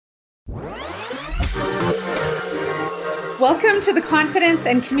Welcome to the Confidence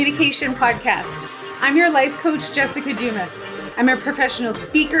and Communication Podcast. I'm your life coach, Jessica Dumas. I'm a professional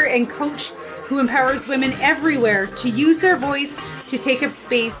speaker and coach who empowers women everywhere to use their voice to take up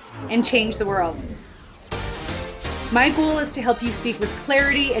space and change the world. My goal is to help you speak with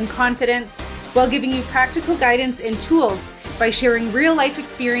clarity and confidence while giving you practical guidance and tools by sharing real life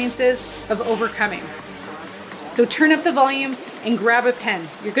experiences of overcoming. So turn up the volume and grab a pen.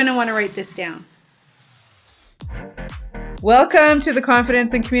 You're going to want to write this down. Welcome to the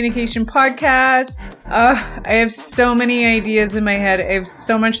Confidence and Communication Podcast. I have so many ideas in my head. I have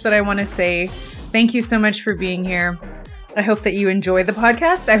so much that I want to say. Thank you so much for being here. I hope that you enjoy the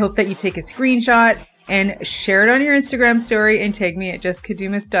podcast. I hope that you take a screenshot and share it on your Instagram story and tag me at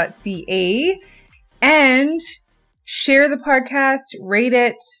jessicadumas.ca and share the podcast, rate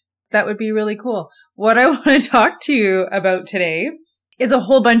it. That would be really cool. What I want to talk to you about today is a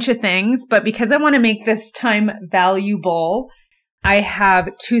whole bunch of things, but because I want to make this time valuable, I have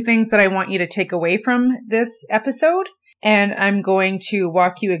two things that I want you to take away from this episode, and I'm going to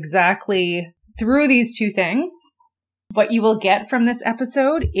walk you exactly through these two things. What you will get from this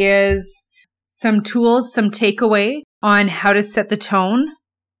episode is some tools, some takeaway on how to set the tone,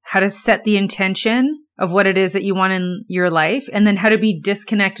 how to set the intention of what it is that you want in your life, and then how to be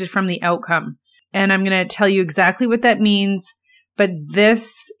disconnected from the outcome. And I'm going to tell you exactly what that means. But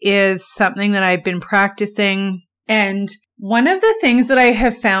this is something that I've been practicing. And one of the things that I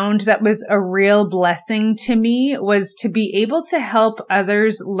have found that was a real blessing to me was to be able to help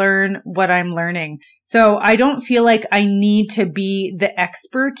others learn what I'm learning. So I don't feel like I need to be the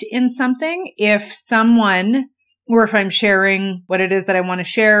expert in something. If someone, or if I'm sharing what it is that I want to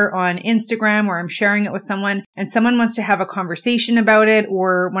share on Instagram, or I'm sharing it with someone and someone wants to have a conversation about it,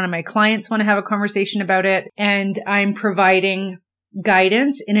 or one of my clients want to have a conversation about it, and I'm providing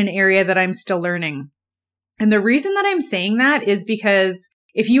guidance in an area that I'm still learning. And the reason that I'm saying that is because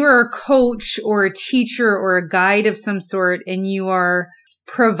if you are a coach or a teacher or a guide of some sort and you are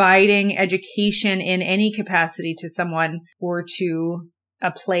providing education in any capacity to someone or to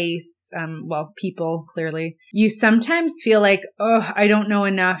a place, people, clearly, you sometimes feel like, I don't know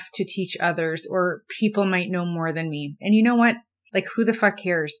enough to teach others, or people might know more than me. And you know what? Like, who the fuck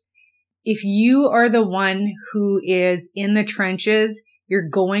cares? If you are the one who is in the trenches, you're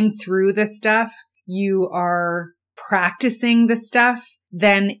going through the stuff, you are practicing the stuff,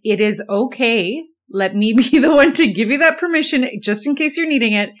 then it is okay. Let me be the one to give you that permission, just in case you're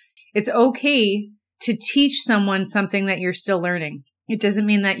needing it. It's okay to teach someone something that you're still learning. It doesn't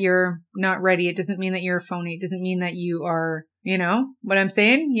mean that you're not ready. It doesn't mean that you're a phony. It doesn't mean that you are, you know what I'm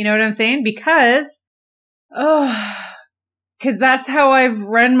saying? You know what I'm saying? Because that's how I've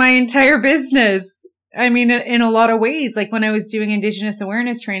run my entire business. I mean, in a lot of ways, like when I was doing Indigenous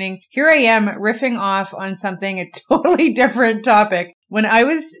awareness training, here I am riffing off on something, a totally different topic. When I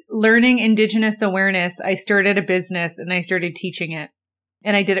was learning Indigenous awareness, I started a business and I started teaching it.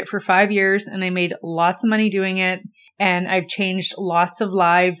 And I did it for 5 years and I made lots of money doing it. And I've changed lots of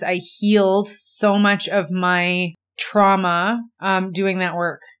lives. I healed so much of my trauma doing that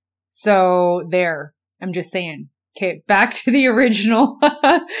work. So there, I'm just saying. Okay, back to the original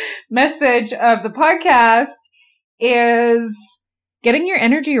message of the podcast is getting your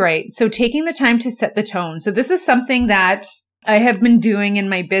energy right. So taking the time to set the tone. So this is something that I have been doing in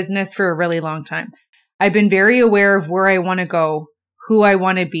my business for a really long time. I've been very aware of where I want to go, who I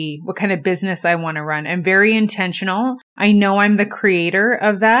want to be, what kind of business I want to run. I'm very intentional. I know I'm the creator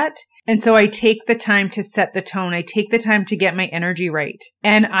of that. And so I take the time to set the tone. I take the time to get my energy right.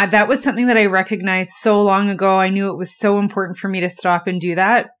 And that was something that I recognized so long ago. I knew it was so important for me to stop and do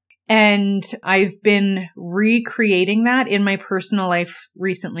that. And I've been recreating that in my personal life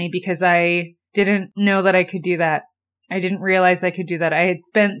recently because I didn't know that I could do that. I didn't realize I could do that. I had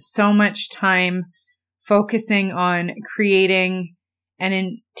spent so much time focusing on creating and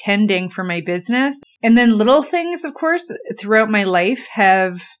intending for my business. And then little things, of course, throughout my life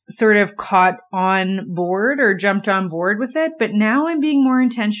have sort of caught on board or jumped on board with it. But now I'm being more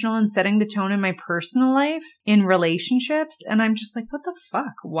intentional and setting the tone in my personal life, in relationships. And I'm just like, what the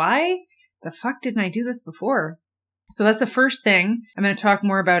fuck? Why the fuck didn't I do this before? So that's the first thing. I'm going to talk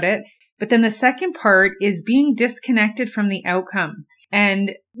more about it. But then the second part is being disconnected from the outcome.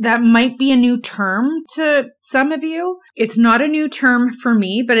 And that might be a new term to some of you. It's not a new term for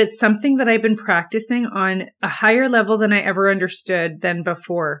me, but it's something that I've been practicing on a higher level than I ever understood than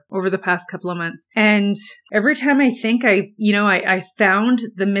before over the past couple of months. And every time I think I found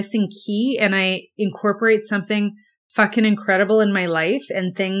the missing key and I incorporate something fucking incredible in my life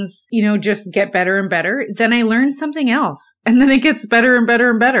and things, just get better and better, then I learn something else. And then it gets better and better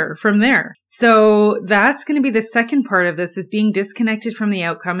and better from there. So that's going to be the second part of this, is being disconnected from the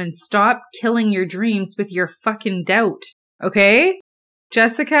outcome and stop killing your dreams with your fucking doubt. Okay?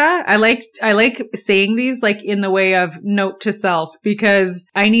 Jessica, I like saying these like in the way of note to self, because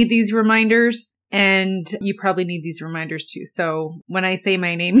I need these reminders. And you probably need these reminders too. So when I say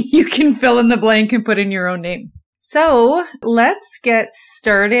my name, you can fill in the blank and put in your own name. So let's get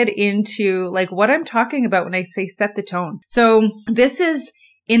started into like what I'm talking about when I say set the tone. So this is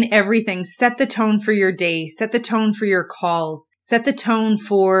in everything. Set the tone for your day. Set the tone for your calls. Set the tone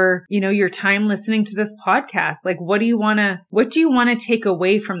for, your time listening to this podcast. Like, what do you want to take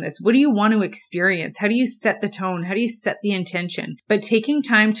away from this? What do you want to experience? How do you set the tone? How do you set the intention? But taking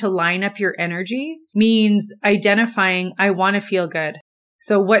time to line up your energy means identifying, I want to feel good.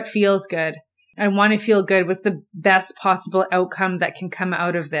 So what feels good? I want to feel good. What's the best possible outcome that can come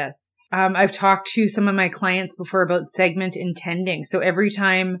out of this? I've talked to some of my clients before about segment intending. So every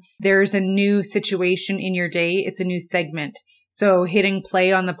time there's a new situation in your day, it's a new segment. So hitting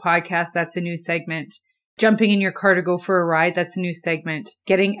play on the podcast, that's a new segment. Jumping in your car to go for a ride, that's a new segment.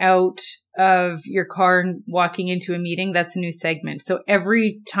 Getting out of your car and walking into a meeting, that's a new segment. So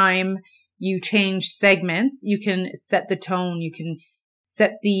every time you change segments, you can set the tone, you can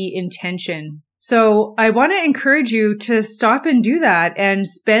set the intention. So I want to encourage you to stop and do that and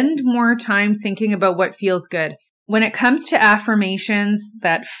spend more time thinking about what feels good. When it comes to affirmations,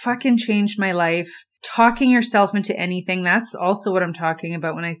 that fucking changed my life. Talking yourself into anything, that's also what I'm talking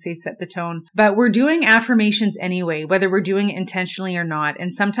about when I say set the tone. But we're doing affirmations anyway, whether we're doing it intentionally or not.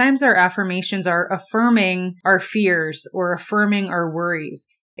 And sometimes our affirmations are affirming our fears or affirming our worries.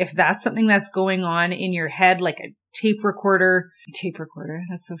 If that's something that's going on in your head, like a tape recorder,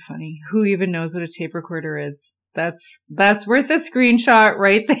 that's so funny. Who even knows what a tape recorder is? That's worth a screenshot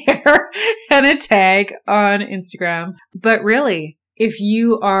right there and a tag on Instagram. But really, if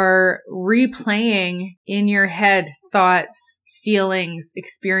you are replaying in your head thoughts, feelings,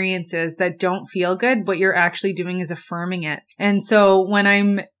 experiences that don't feel good, what you're actually doing is affirming it. And so when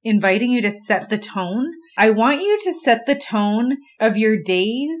I'm inviting you to set the tone, I want you to set the tone of your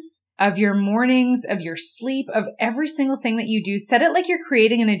days, of your mornings, of your sleep, of every single thing that you do. Set it like you're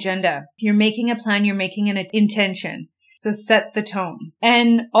creating an agenda. You're making a plan. You're making an intention. So set the tone.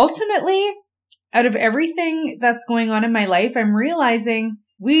 And ultimately, out of everything that's going on in my life, I'm realizing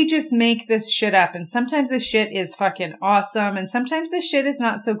we just make this shit up. And sometimes this shit is fucking awesome. And sometimes this shit is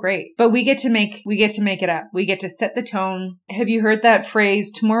not so great, but we get to make it up. We get to set the tone. Have you heard that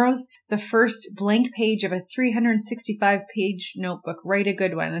phrase? Tomorrow's the first blank page of a 365 page notebook. Write a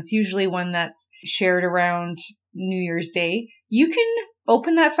good one. That's usually one that's shared around New Year's Day. You can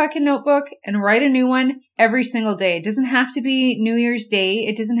open that fucking notebook and write a new one every single day. It doesn't have to be New Year's Day.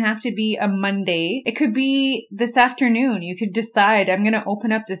 It doesn't have to be a Monday. It could be this afternoon. You could decide, I'm going to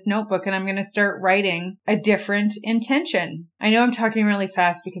open up this notebook and I'm going to start writing a different intention. I know I'm talking really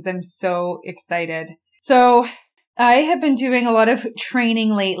fast because I'm so excited. So I have been doing a lot of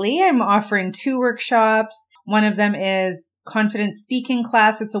training lately. I'm offering 2 workshops. One of them is confident speaking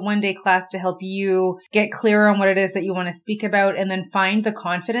class. It's a 1-day class to help you get clear on what it is that you want to speak about and then find the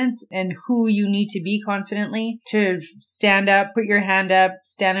confidence and who you need to be confidently to stand up, put your hand up,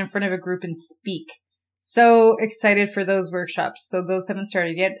 stand in front of a group and speak. So excited for those workshops. So those haven't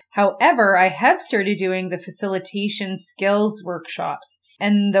started yet. However, I have started doing the facilitation skills workshops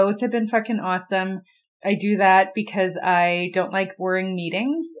and those have been fucking awesome. I do that because I don't like boring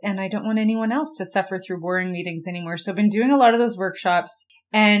meetings and I don't want anyone else to suffer through boring meetings anymore. So I've been doing a lot of those workshops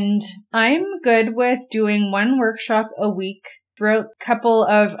and I'm good with doing 1 workshop a week. Throughout a couple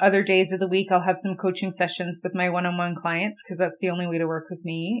of other days of the week, I'll have some coaching sessions with my one-on-one clients because that's the only way to work with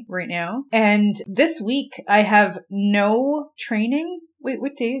me right now. And this week I have no training. Wait,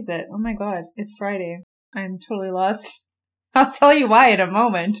 what day is it? Oh my God, it's Friday. I'm totally lost. I'll tell you why in a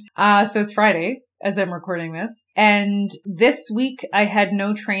moment. So it's Friday as I'm recording this. And this week I had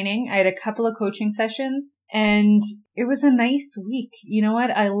no training. I had a couple of coaching sessions and it was a nice week. You know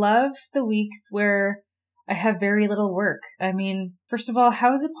what? I love the weeks where I have very little work. I mean, first of all,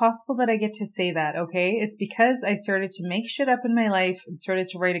 how is it possible that I get to say that? Okay. It's because I started to make shit up in my life and started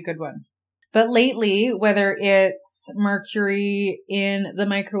to write a good one. But lately, whether it's Mercury in the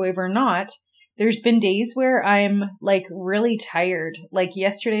microwave or not, there's been days where I'm like really tired. Like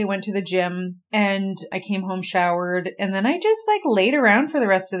yesterday I went to the gym and I came home, showered, and then I just like laid around for the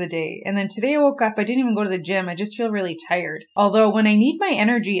rest of the day. And then today I woke up, I didn't even go to the gym. I just feel really tired. Although when I need my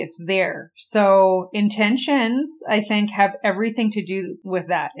energy, it's there. So intentions, I think, have everything to do with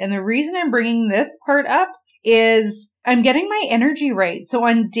that. And the reason I'm bringing this part up is I'm getting my energy right. So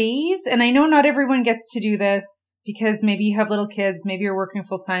on days, and I know not everyone gets to do this because maybe you have little kids, maybe you're working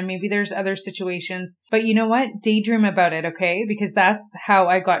full time, maybe there's other situations, but you know what? Daydream about it, okay? Because that's how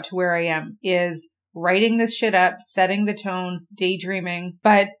I got to where I am, is writing this shit up, setting the tone, daydreaming,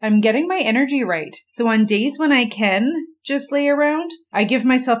 but I'm getting my energy right. So on days when I can just lay around, I give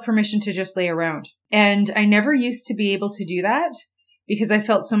myself permission to just lay around. And I never used to be able to do that because I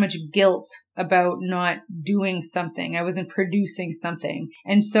felt so much guilt about not doing something. I wasn't producing something.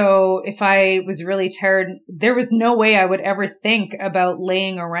 And so if I was really tired, there was no way I would ever think about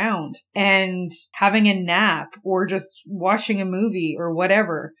laying around and having a nap or just watching a movie or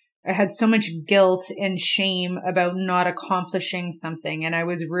whatever. I had so much guilt and shame about not accomplishing something. And I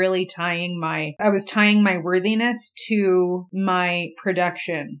was really tying my worthiness to my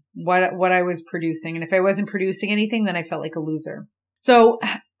production, what I was producing. And if I wasn't producing anything, then I felt like a loser. So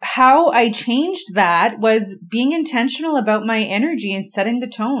how I changed that was being intentional about my energy and setting the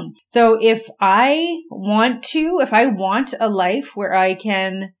tone. So if I want a life where I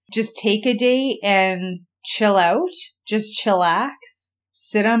can just take a day and chill out, just chillax,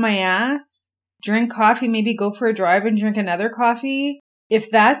 sit on my ass, drink coffee, maybe go for a drive and drink another coffee. If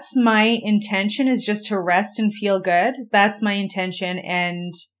that's my intention, is just to rest and feel good, that's my intention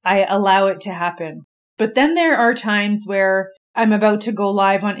and I allow it to happen. But then there are times where I'm about to go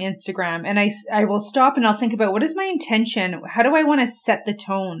live on Instagram and I will stop and I'll think about what is my intention? How do I want to set the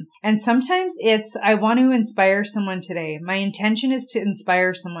tone? And sometimes it's, I want to inspire someone today. My intention is to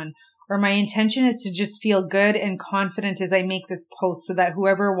inspire someone. Or my intention is to just feel good and confident as I make this post so that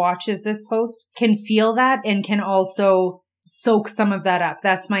whoever watches this post can feel that and can also soak some of that up.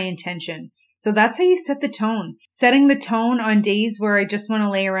 That's my intention. So that's how you set the tone. Setting the tone on days where I just want to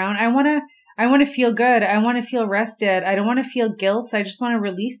lay around. I want to feel good. I want to feel rested. I don't want to feel guilt. I just want to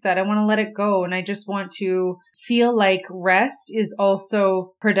release that. I want to let it go. And I just want to feel like rest is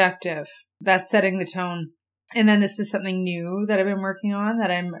also productive. That's setting the tone. And then this is something new that I've been working on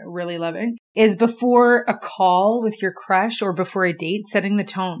that I'm really loving, is before a call with your crush or before a date, setting the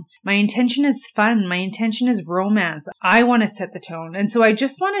tone. My intention is fun. My intention is romance. I want to set the tone. And so I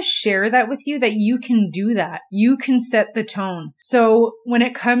just want to share that with you, that you can do that. You can set the tone. So when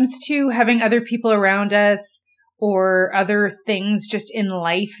it comes to having other people around us, or other things just in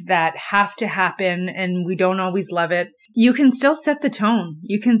life that have to happen and we don't always love it, you can still set the tone.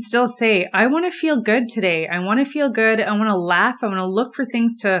 You can still say, I want to feel good today. I want to feel good. I want to laugh. I want to look for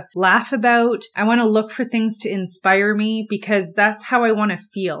things to laugh about. I want to look for things to inspire me because that's how I want to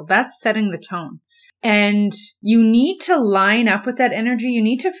feel. That's setting the tone. And you need to line up with that energy. You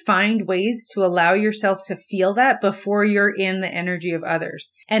need to find ways to allow yourself to feel that before you're in the energy of others.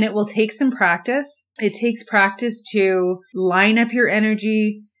 And it will take some practice. It takes practice to line up your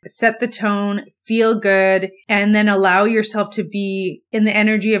energy, set the tone, feel good, and then allow yourself to be in the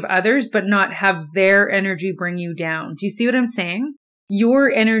energy of others, but not have their energy bring you down. Do you see what I'm saying?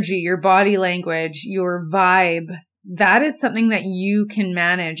 Your energy, your body language, your vibe, that is something that you can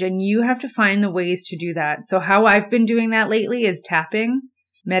manage, and you have to find the ways to do that. So how I've been doing that lately is tapping,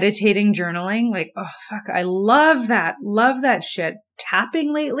 meditating, journaling. Like, oh, fuck, I love that. Love that shit.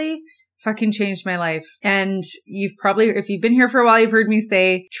 Tapping lately fucking changed my life. And you've probably, if you've been here for a while, you've heard me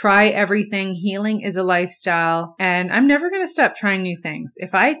say, try everything. Healing is a lifestyle. And I'm never going to stop trying new things.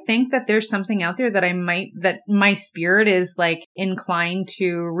 If I think that there's something out there that that my spirit is like inclined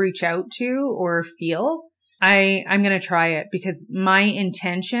to reach out to or feel, I'm going to try it, because my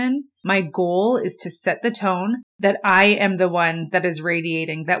intention, my goal is to set the tone that I am the one that is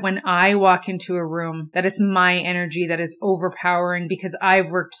radiating, that when I walk into a room, that it's my energy that is overpowering, because I've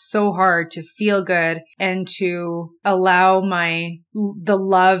worked so hard to feel good and to allow the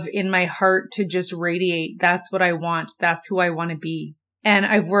love in my heart to just radiate. That's what I want. That's who I want to be. And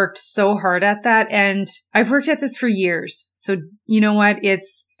I've worked so hard at that, and I've worked at this for years. So you know what?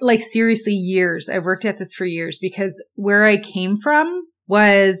 It's like seriously years. I've worked at this for years, because where I came from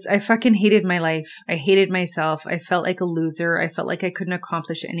was I fucking hated my life. I hated myself. I felt like a loser. I felt like I couldn't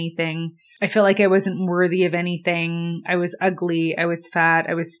accomplish anything. I felt like I wasn't worthy of anything. I was ugly. I was fat.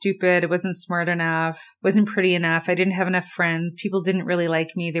 I was stupid. I wasn't smart enough. Wasn't pretty enough. I didn't have enough friends. People didn't really like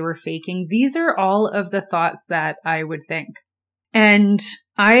me. They were faking. These are all of the thoughts that I would think. And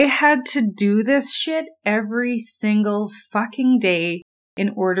I had to do this shit every single fucking day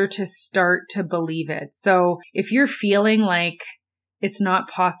in order to start to believe it. So if you're feeling like it's not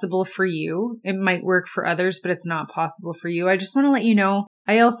possible for you, it might work for others, but it's not possible for you, I just want to let you know,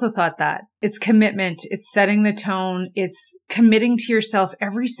 I also thought that. It's commitment. It's setting the tone. It's committing to yourself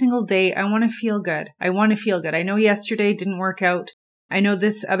every single day. I want to feel good. I want to feel good. I know yesterday didn't work out. I know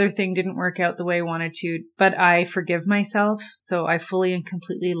this other thing didn't work out the way I wanted to, but I forgive myself. So I fully and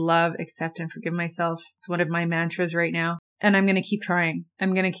completely love, accept, and forgive myself. It's one of my mantras right now. And I'm going to keep trying.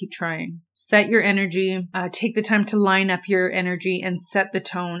 I'm going to keep trying. Set your energy. Take the time to line up your energy and set the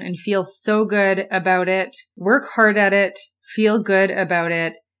tone and feel so good about it. Work hard at it. Feel good about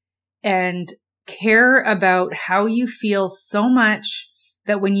it. And care about how you feel so much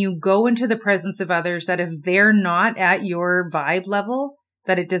that when you go into the presence of others, that if they're not at your vibe level,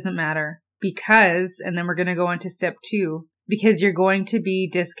 that it doesn't matter. Because, and then we're going to go on to step 2, because you're going to be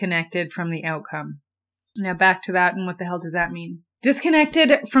disconnected from the outcome. Now back to that, and what the hell does that mean?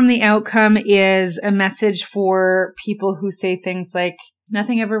 Disconnected from the outcome is a message for people who say things like,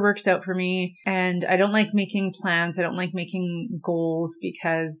 nothing ever works out for me, and I don't like making plans, I don't like making goals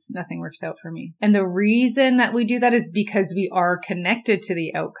because nothing works out for me. And the reason that we do that is because we are connected to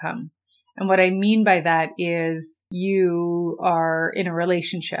the outcome. And what I mean by that is you are in a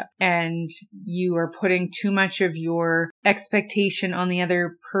relationship and you are putting too much of your expectation on the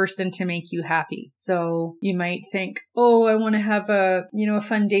other person to make you happy. So you might think, oh, I want to have a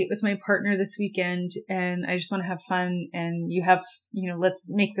fun date with my partner this weekend and I just want to have fun. And you have, let's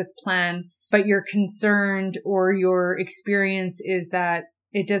make this plan. But you're concerned, or your experience is that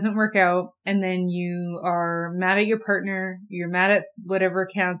it doesn't work out, and then you are mad at your partner, you're mad at whatever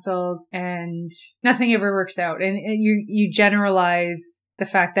canceled, and nothing ever works out. And you generalize the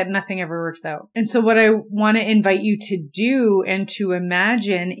fact that nothing ever works out. And so what I want to invite you to do and to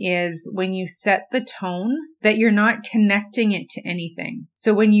imagine is when you set the tone, that you're not connecting it to anything.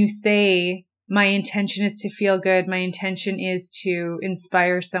 So when you say, my intention is to feel good, my intention is to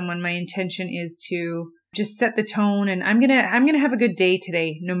inspire someone, my intention is to just set the tone, and I'm going to have a good day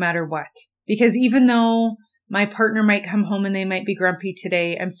today, no matter what. Because even though my partner might come home and they might be grumpy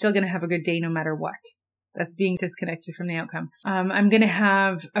today, I'm still going to have a good day no matter what. That's being disconnected from the outcome. I'm going to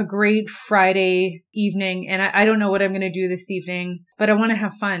have a great Friday evening, and I don't know what I'm going to do this evening, but I want to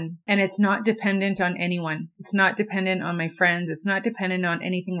have fun. And it's not dependent on anyone. It's not dependent on my friends. It's not dependent on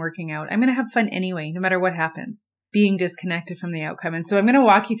anything working out. I'm going to have fun anyway, no matter what happens. Being disconnected from the outcome. And so I'm going to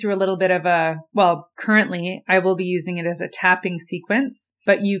walk you through a little bit of currently I will be using it as a tapping sequence,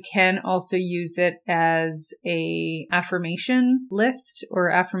 but you can also use it as a affirmation list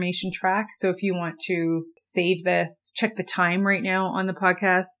or affirmation track. So if you want to save this, check the time right now on the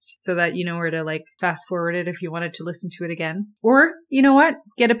podcast so that you know where to fast forward it if you wanted to listen to it again. Or you know what?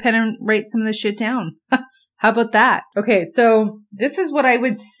 Get a pen and write some of this shit down. How about that? Okay, so this is what I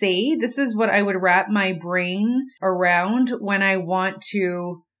would say. This is what I would wrap my brain around when I want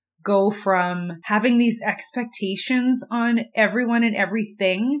to go from having these expectations on everyone and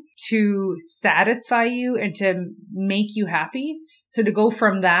everything to satisfy you and to make you happy. So to go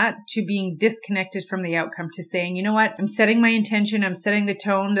from that to being disconnected from the outcome to saying, you know what? I'm setting my intention. I'm setting the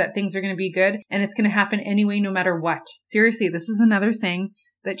tone that things are going to be good and it's going to happen anyway, no matter what. Seriously, this is another thing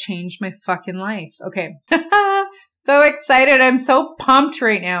that changed my fucking life. Okay. So excited. I'm so pumped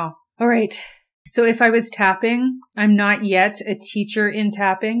right now. All right. So if I was tapping, I'm not yet a teacher in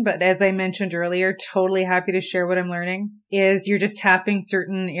tapping, but as I mentioned earlier, totally happy to share what I'm learning is you're just tapping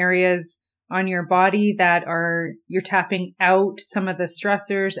certain areas on your body you're tapping out some of the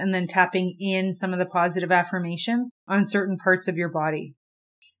stressors and then tapping in some of the positive affirmations on certain parts of your body.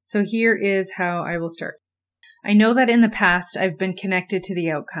 So here is how I will start. I know that in the past, I've been connected to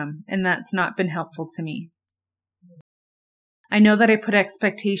the outcome, and that's not been helpful to me. I know that I put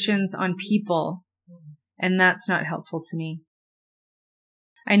expectations on people, and that's not helpful to me.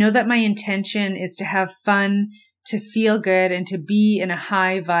 I know that my intention is to have fun, to feel good, and to be in a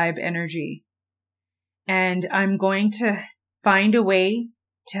high vibe energy. And I'm going to find a way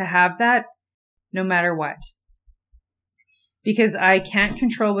to have that no matter what. Because I can't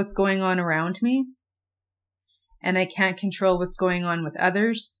control what's going on around me. And I can't control what's going on with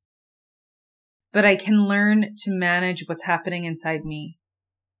others, but I can learn to manage what's happening inside me.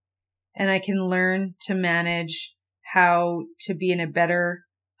 And I can learn to manage how to be in a better,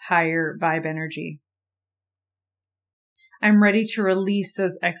 higher vibe energy. I'm ready to release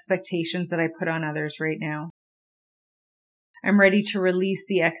those expectations that I put on others right now. I'm ready to release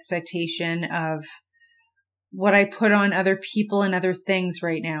the expectation of what I put on other people and other things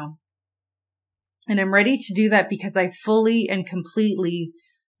right now. And I'm ready to do that because I fully and completely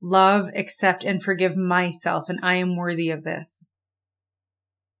love, accept, and forgive myself, and I am worthy of this.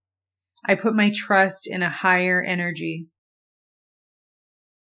 I put my trust in a higher energy.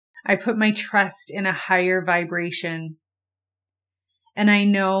 I put my trust in a higher vibration. And I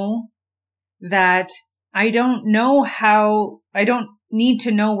know that I don't need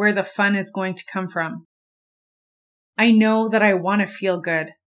to know where the fun is going to come from. I know that I want to feel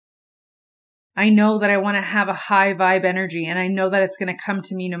good. I know that I want to have a high vibe energy, and I know that it's going to come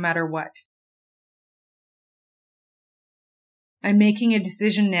to me no matter what. I'm making a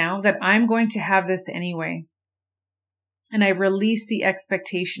decision now that I'm going to have this anyway. And I release the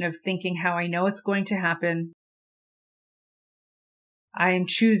expectation of thinking how I know it's going to happen. I am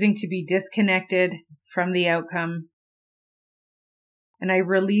choosing to be disconnected from the outcome. And I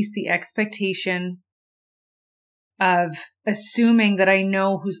release the expectation of assuming that I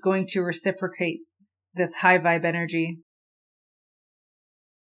know who's going to reciprocate this high vibe energy.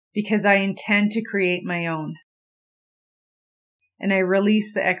 Because I intend to create my own. And I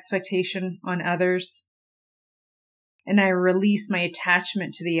release the expectation on others. And I release my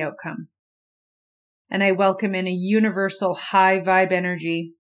attachment to the outcome. And I welcome in a universal high vibe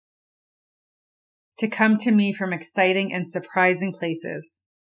energy to come to me from exciting and surprising places.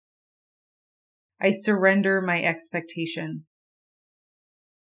 I surrender my expectation.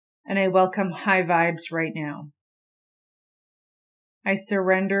 And I welcome high vibes right now. I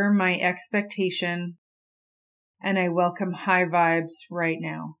surrender my expectation. And I welcome high vibes right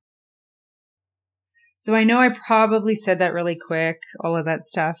now. So I know I probably said that really quick, all of that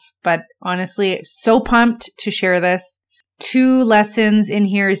stuff, but honestly, so pumped to share this. 2 lessons in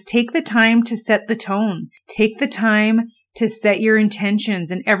here is take the time to set the tone. Take the time to set your intentions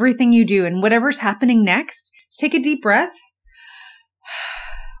in everything you do, and whatever's happening next, just take a deep breath.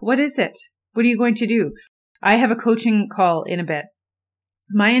 What is it? What are you going to do? I have a coaching call in a bit.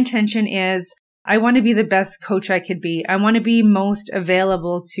 My intention is I want to be the best coach I could be. I want to be most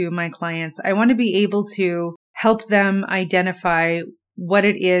available to my clients. I want to be able to help them identify what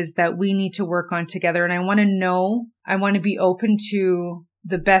it is that we need to work on together. And I want to be open to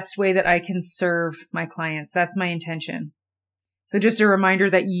the best way that I can serve my clients. That's my intention. So just a reminder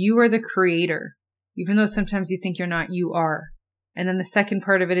that you are the creator. Even though sometimes you think you're not, you are. And then the second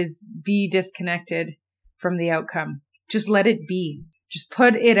part of it is be disconnected from the outcome. Just let it be. Just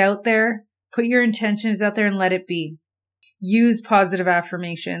put it out there. Put your intentions out there and let it be. Use positive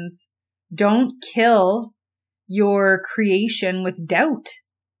affirmations. Don't kill your creation with doubt.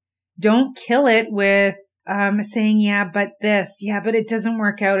 Don't kill it with saying, yeah, but it doesn't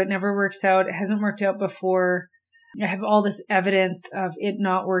work out. It never works out. It hasn't worked out before. I have all this evidence of it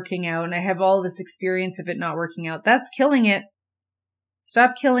not working out, and I have all this experience of it not working out. That's killing it.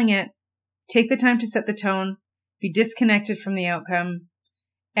 Stop killing it. Take the time to set the tone. Be disconnected from the outcome.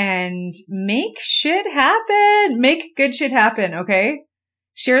 And make shit happen. Make good shit happen, okay?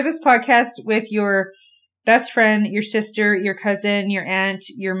 Share this podcast with your best friend, your sister, your cousin, your aunt,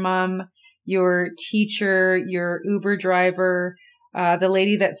 your mom, your teacher, your Uber driver, the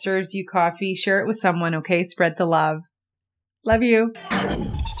lady that serves you coffee. Share it with someone, okay? Spread the love. Love you.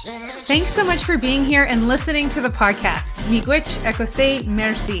 Thanks so much for being here and listening to the podcast. Miigwech ekose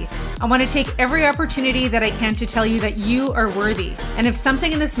merci. I want to take every opportunity that I can to tell you that you are worthy. And if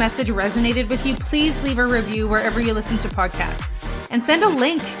something in this message resonated with you, please leave a review wherever you listen to podcasts. And send a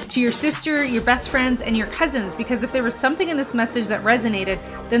link to your sister, your best friends, and your cousins, because if there was something in this message that resonated,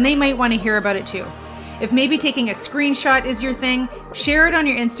 then they might want to hear about it too. If maybe taking a screenshot is your thing, share it on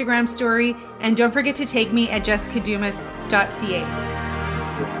your Instagram story, and don't forget to tag me at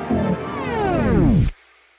jessicadumas.ca.